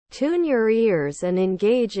Tune your ears and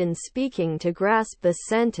engage in speaking to grasp the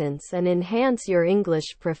sentence and enhance your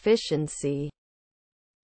English proficiency.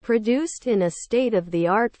 Produced in a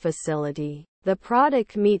state-of-the-art facility, the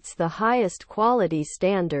product meets the highest quality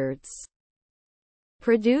standards.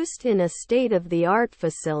 Produced in a state-of-the-art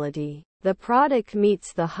facility, the product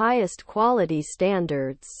meets the highest quality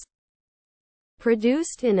standards.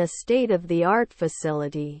 Produced in a state-of-the-art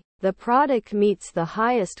facility, the product meets the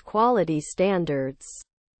highest quality standards.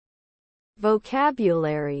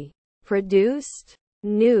 Vocabulary. Produced.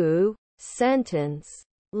 New. Sentence.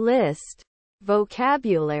 List.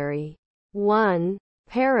 Vocabulary. 1.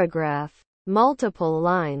 Paragraph. Multiple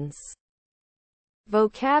lines.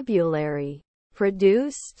 Vocabulary.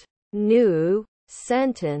 Produced. New.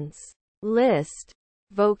 Sentence. List.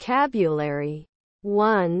 Vocabulary.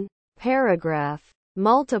 1. Paragraph.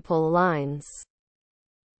 Multiple lines.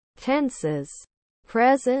 Tenses.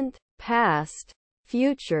 Present, past,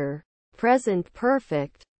 future, present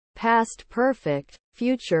perfect, past perfect,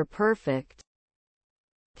 future perfect.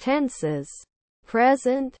 Tenses.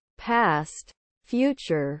 Present, past,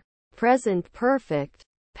 future, present perfect,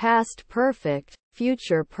 past perfect,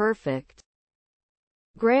 future perfect.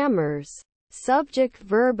 Grammars.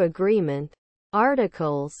 Subject-verb agreement,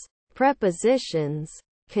 articles, prepositions,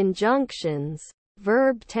 conjunctions,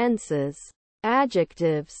 verb tenses,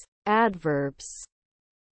 adjectives, adverbs.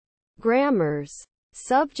 Grammars.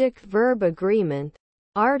 Subject-verb agreement,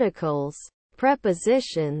 articles,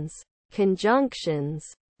 prepositions,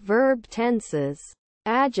 conjunctions, verb tenses,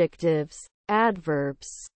 adjectives,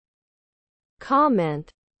 adverbs. Comment.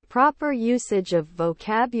 Proper usage of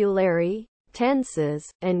vocabulary, tenses,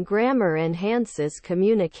 and grammar enhances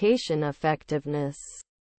communication effectiveness.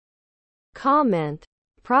 Comment.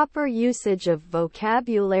 Proper usage of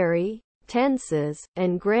vocabulary, tenses,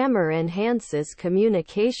 and grammar enhances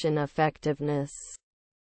communication effectiveness.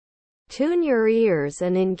 Tune your ears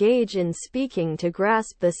and engage in speaking to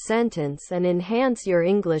grasp the sentence and enhance your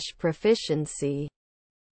English proficiency.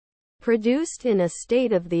 Produced in a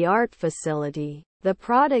state-of-the-art facility, the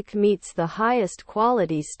product meets the highest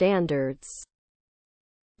quality standards.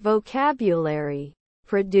 Vocabulary.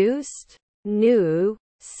 Produced. New.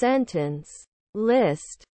 Sentence.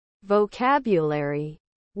 List. Vocabulary.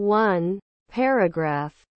 1.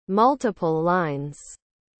 Paragraph. Multiple lines.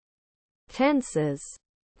 Tenses.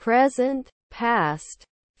 Present, past,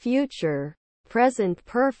 future, present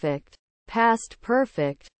perfect, past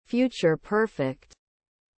perfect, future perfect.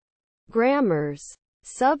 Grammars.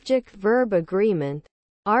 Subject-verb agreement,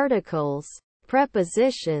 articles,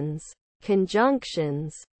 prepositions,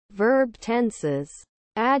 conjunctions, verb tenses,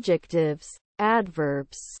 adjectives,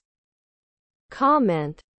 adverbs.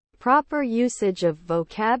 Comment. Proper usage of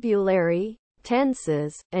vocabulary,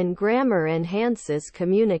 tenses, and grammar enhances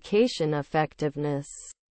communication effectiveness.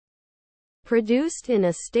 Produced in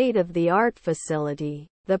a state-of-the-art facility,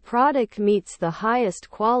 the product meets the highest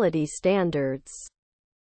quality standards.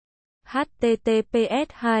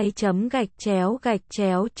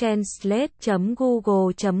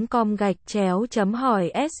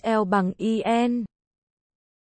 https://translate.google.com/hỏi sl bằng in